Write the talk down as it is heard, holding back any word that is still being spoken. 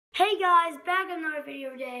Hey guys, back with another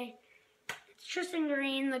video today. It's Tristan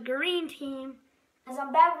Green, the Green Team, as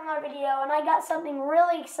I'm back with another video, and I got something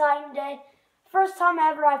really exciting today. First time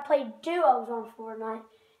ever I've played duos on Fortnite,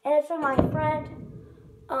 and it's with my friend,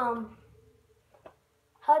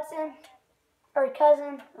 Hudson, or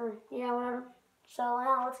cousin, or yeah, whatever. So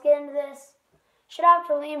now let's get into this. Shout out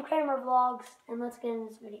to Liam Kramer Vlogs, and let's get into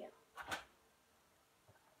this video.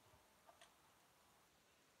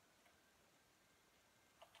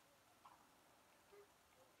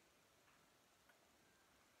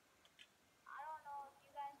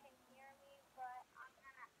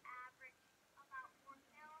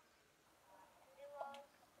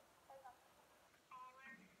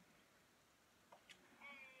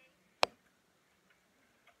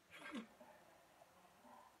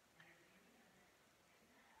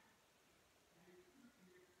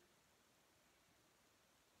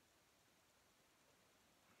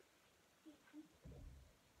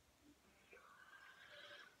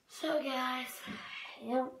 So guys,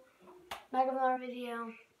 yep, back with another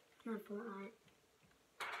video, not Fortnite.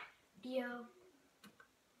 Yo.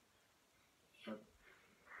 Yep.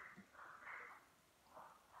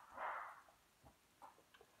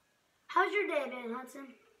 How's your day been,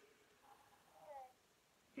 Hudson?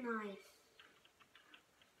 Good. Nice.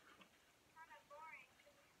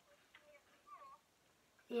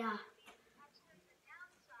 Yeah.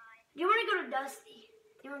 Do you want to go to Dusty?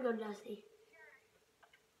 Do you want to go to Dusty?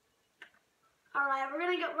 All right, we're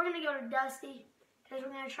gonna go to Dusty because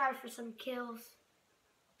we're gonna try for some kills.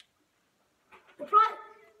 We're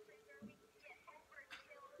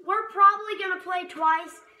probably gonna play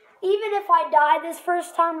twice. Even if I die this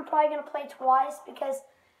first time, we're probably gonna play twice because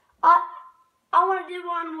I want to do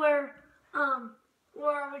one where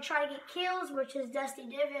we try to get kills, which is Dusty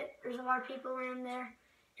Divot. There's a lot of people in there,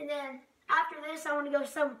 and then after this, I want to go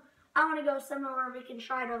somewhere where we can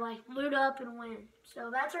try to like loot up and win. So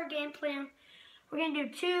that's our game plan. We're gonna do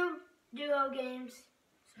 2 duo games.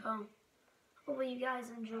 So hopefully you guys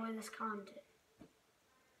enjoy this content.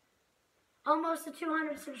 Almost to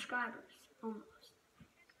 200 subscribers. Almost.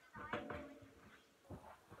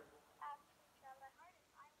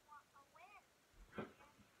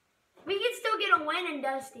 We can still get a win in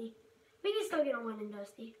Dusty.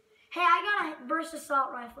 Hey, I got a burst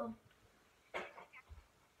assault rifle.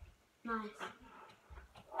 Nice.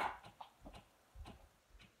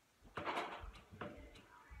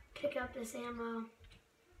 Pick up this ammo.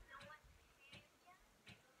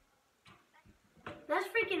 That's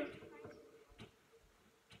freaking...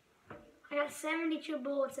 I got 72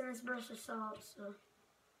 bullets in this burst assault, so...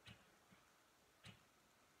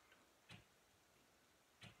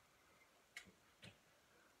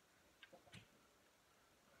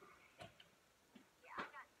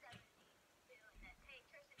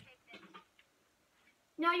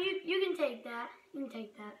 No, you can take that. You can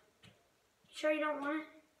take that. Sure you don't want it?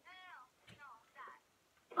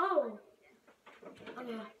 Oh.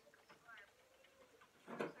 Okay.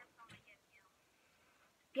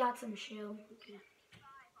 Got some shield. Okay.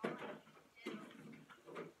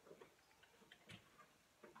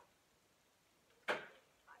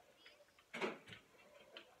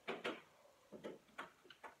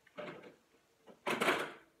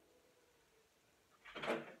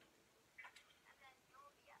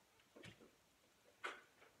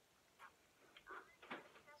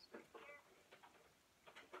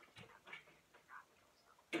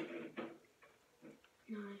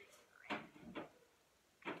 Nice.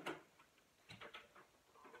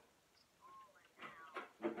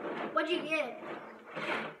 What'd you get?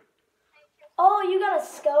 Oh, you got a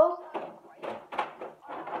scope?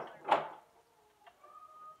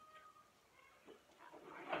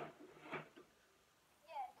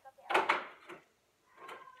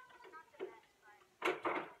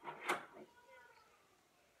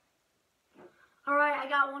 Alright, I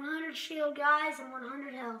got 100 shield, guys, and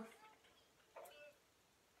 100 health.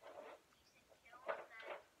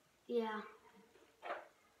 Yeah.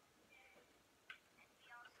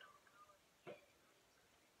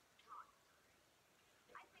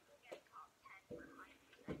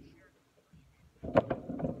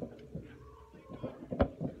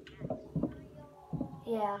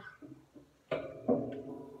 Yeah.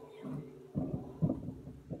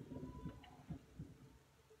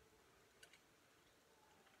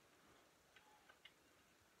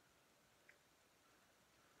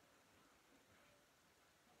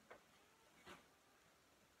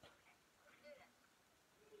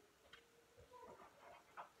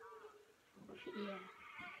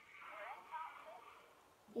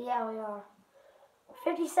 Yeah, we are.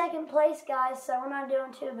 52nd place, guys, so we're not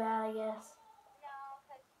doing too bad, I guess.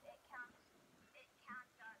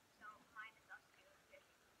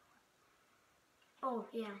 Oh,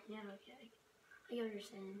 yeah, okay. I get what you're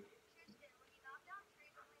saying.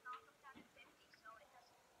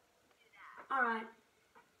 Alright.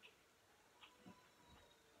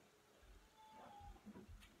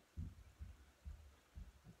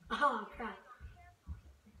 Oh, crap.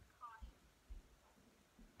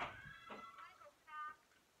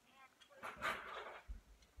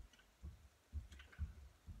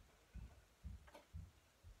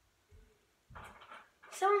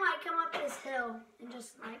 Someone might come up this hill and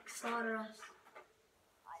just, like, slaughter us.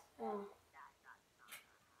 Oh.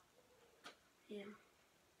 Yeah.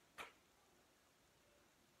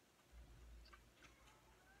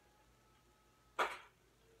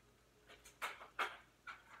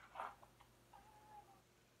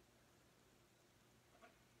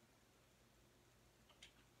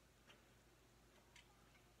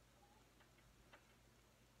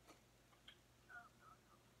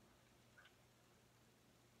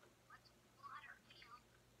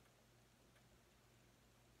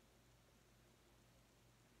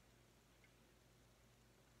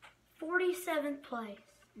 "47th place."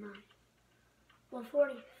 Nice. Well,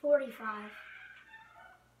 45.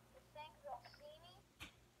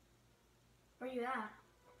 Where you at?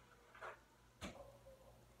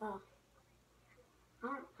 Oh. I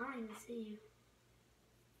don't even see you.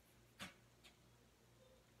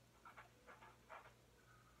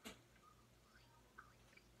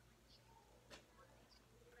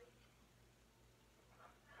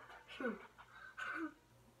 Hmm.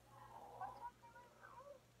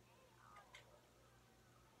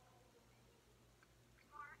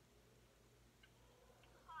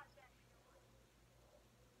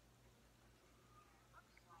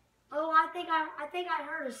 Oh, I think I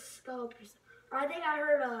heard a scope or I think I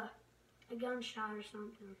heard a gunshot or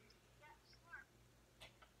something.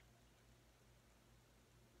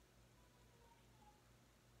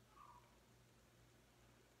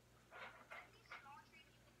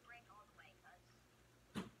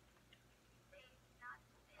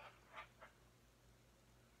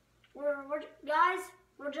 Guys,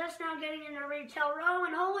 we're just now getting into Retail Row,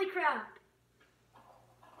 and holy crap!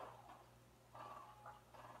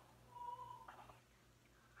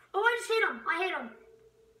 Oh, I just hit him! I hit him!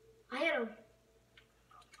 I hit him!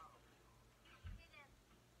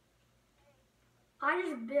 I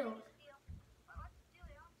just built.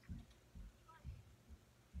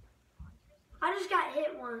 I just got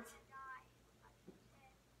hit once.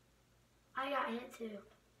 I got hit too.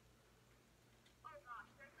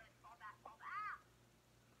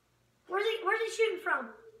 Where's he shooting from?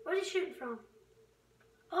 Where's he shooting from?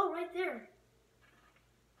 Oh, right there.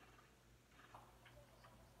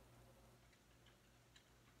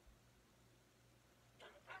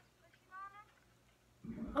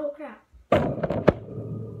 Oh, crap.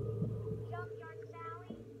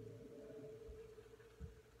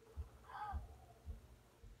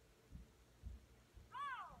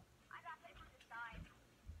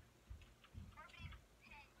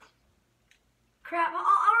 Crap,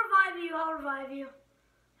 I'll revive you, I'll revive you.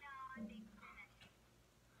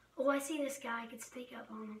 Oh, I see this guy. I could sneak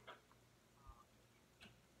up on him.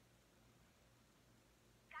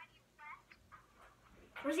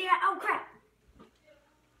 Where's he at? Oh, crap.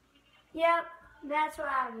 Yep, that's what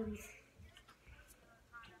happens.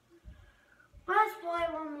 Let's play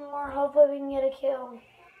one more. Hopefully we can get a kill.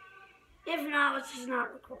 If not, let's just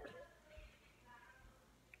not record.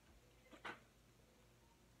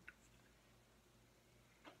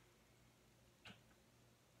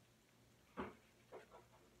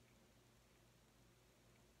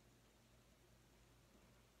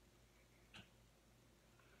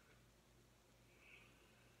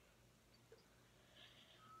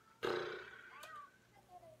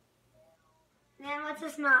 Man, let's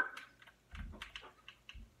just not.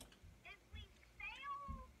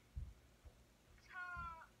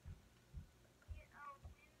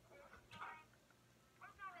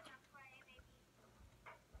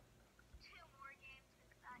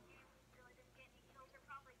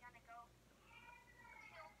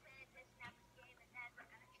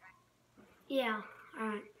 Yeah,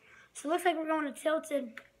 alright. So it looks like we're going to Tilted,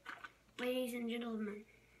 ladies and gentlemen.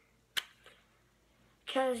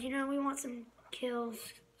 Because, you know, we want some kills.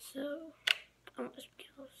 So, I want some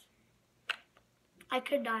kills. I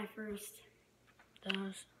could die first.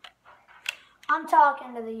 Does. I'm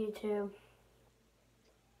talking to the YouTube.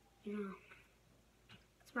 You know,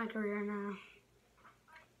 it's my career now.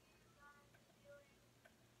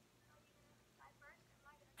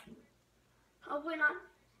 Hopefully not.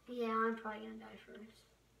 Yeah, I'm probably gonna die first.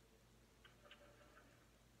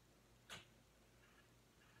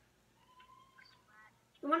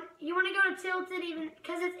 You want to go to Tilted even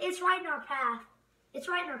because it's right in our path. It's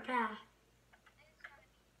right in our path.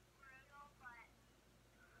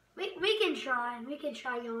 We can try. We can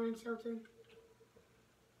try going to Tilted.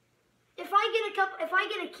 If I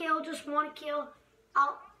get a kill, just one kill,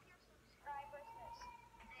 I'll.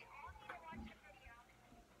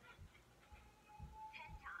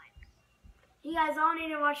 You guys all need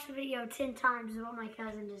to watch the video 10 times, is what my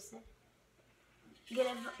cousin just said. Good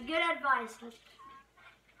advice.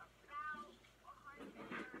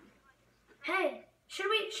 Hey, should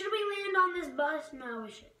we land on this bus? No,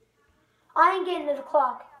 we should. I ain't getting to the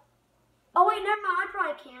clock. Oh wait, never mind. I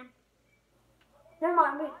probably can. Never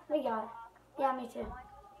mind. We got it. Yeah, me too.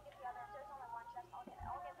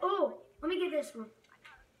 Oh, let me get this one.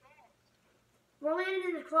 We're landing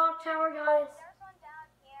in the clock tower, guys.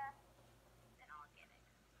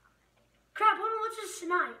 Crap, hold on, let's just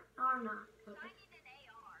snipe. Or not. Okay.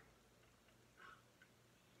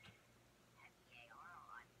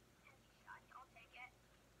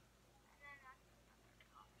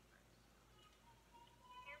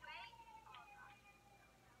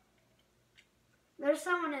 There's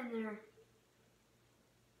someone in there.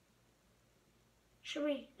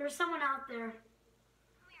 There's someone out there.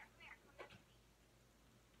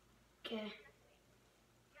 Okay.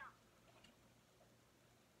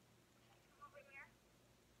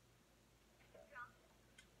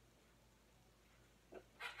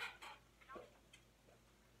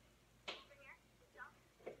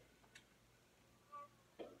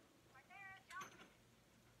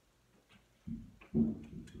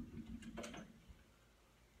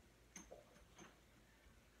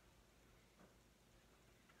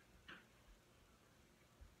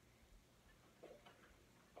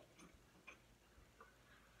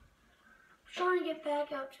 Trying to get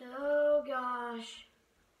back up to, oh gosh.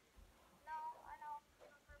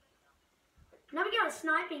 Now we got a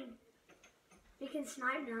sniping. We can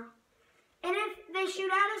snipe now. And if they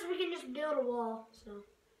shoot at us, we can just build a wall, so.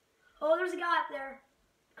 Oh, there's a guy up there.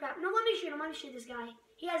 Crap, no, let me shoot him, let me shoot this guy.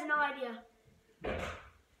 He has no idea.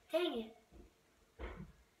 Dang it.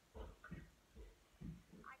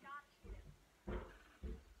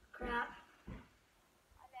 Crap.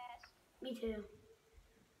 Me too.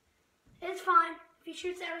 It's fine. If he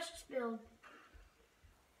shoots at us, just build.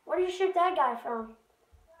 Where do you shoot that guy from?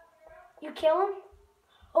 You kill him?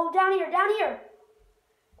 Oh, down here, down here.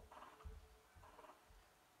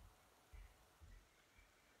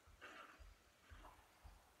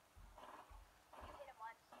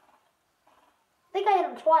 I think I hit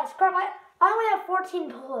him twice. Crap, I only have 14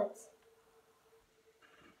 bullets.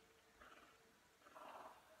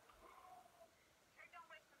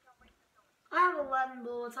 I have 11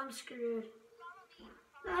 bullets. I'm screwed.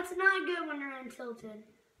 That's not good when you're in Tilted.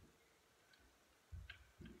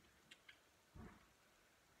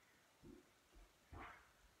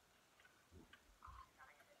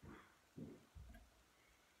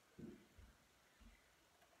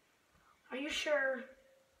 Are you sure?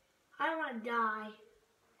 I don't want to die.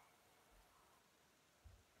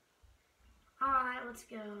 Alright, let's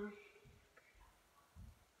go.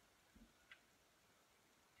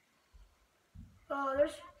 Oh,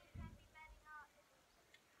 there's...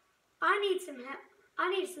 I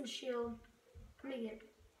need some shield. Let me get it.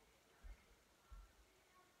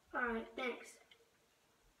 Alright, thanks.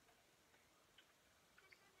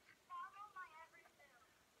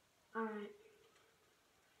 Alright.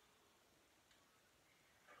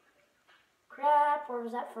 Crap, where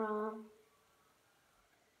was that from?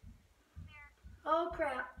 Oh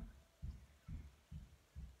crap.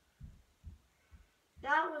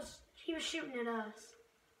 He was shooting at us.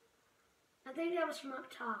 I think that was from up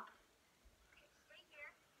top.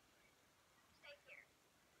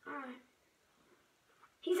 Alright.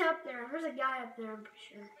 He's up there. There's a guy up there, I'm pretty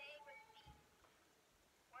sure.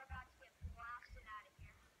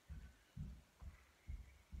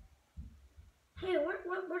 Hey,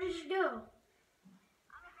 where did you go?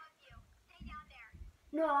 I'm above you. Stay down there.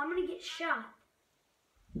 No, I'm gonna get shot.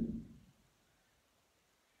 Get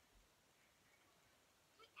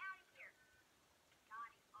out of here. Got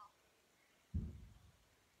it. Oh.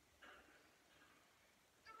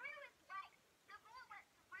 Through his legs. The bullet went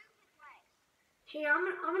through his legs. Here, I'm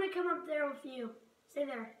gonna come up there with you. Stay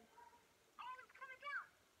there. Oh, it's coming down.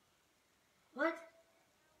 What?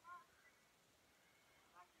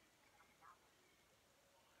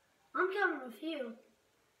 I'm coming with you.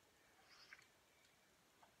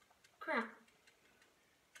 Crap.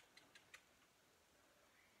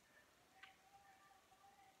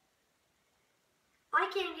 I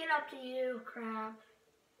can't get up to you, crap.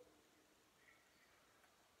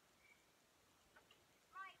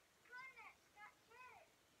 My goodness, that kid.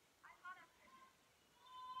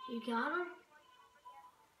 You got him?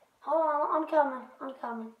 Hold on, I'm coming. I'm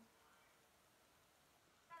coming.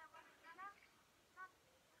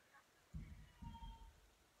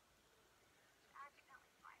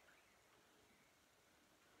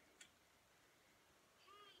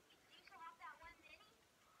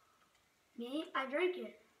 Me? I drink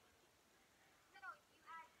it.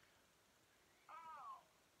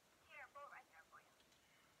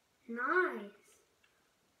 Nice.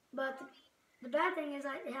 But the bad thing is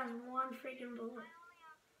that it has one freaking bullet.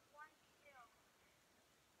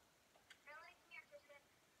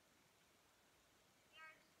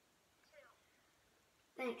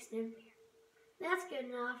 Thanks, dude. That's good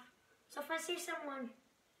enough. So if I see someone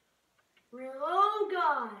real, oh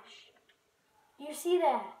gosh. You see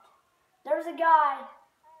that? There's a guy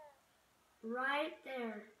right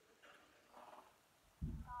there.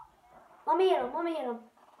 Let me hit him. Let me hit him.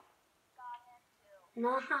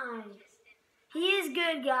 Nice. He is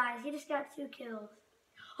good, guys. He just got 2 kills.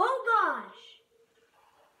 Oh gosh.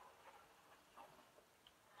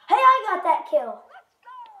 Hey, I got that kill.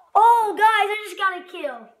 Oh, guys, I just got a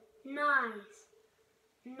kill. Nice.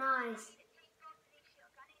 Nice.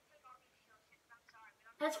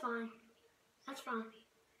 That's fine. That's fine.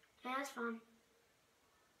 Yeah, that's fine.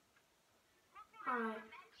 Alright.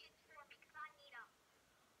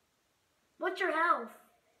 What's your health?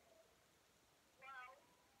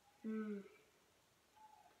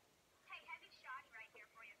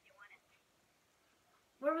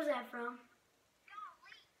 Where was that from?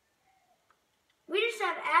 We just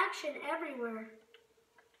have action everywhere.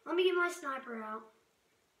 Let me get my sniper out.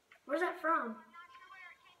 Where's that from?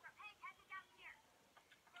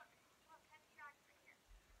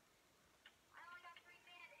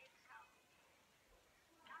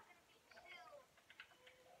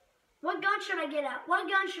 What gun should I get out? What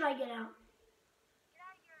gun should I get out?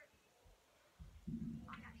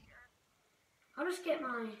 I'll just get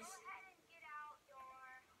mine.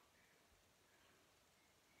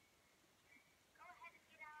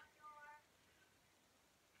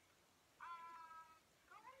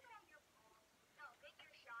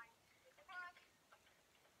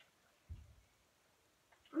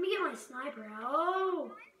 Let me get my sniper out.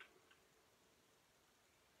 Oh!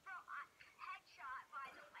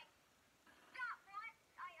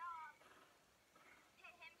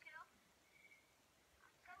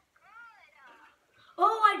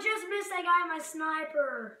 Oh, I just missed that guy with my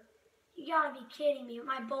sniper. You gotta be kidding me with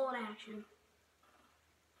my bolt action.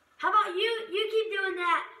 How about you? You keep doing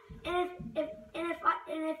that, and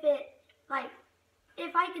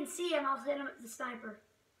if I can see him, I'll hit him with the sniper.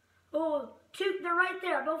 Oh, 2, they're right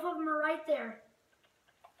there. Both of them are right there.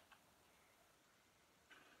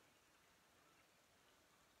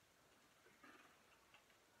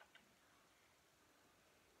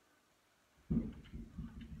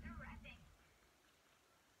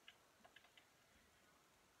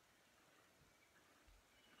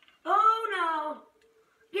 Oh no!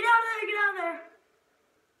 Get out of there! Get out of there!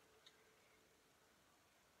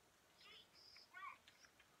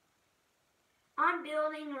 I'm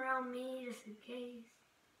building around me just in case.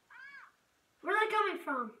 Where's that coming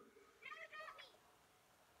from?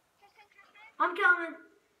 I'm coming.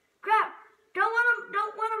 Crap! Don't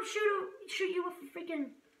let him shoot you with the freaking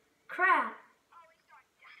crap.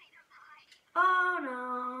 Oh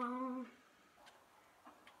no!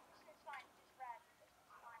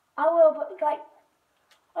 I will, but like,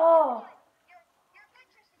 oh.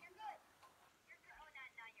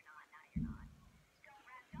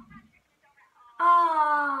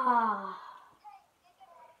 Ah.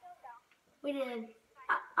 We did.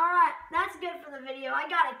 Alright, that's good for the video. I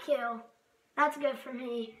got a kill. That's good for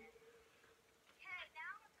me.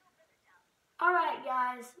 Alright,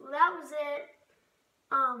 guys. Well, that was it.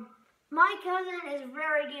 My cousin is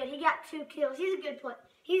very good. He got 2 kills. He's a good player.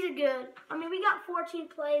 We got 14th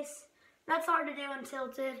place. That's hard to do on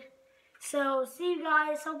Tilted. So, see you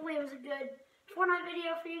guys. Hopefully it was a good Fortnite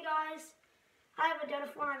video for you guys. I haven't done a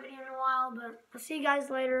Fortnite video in a while, but I'll see you guys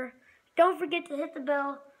later. Don't forget to hit the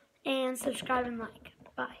bell and subscribe and like.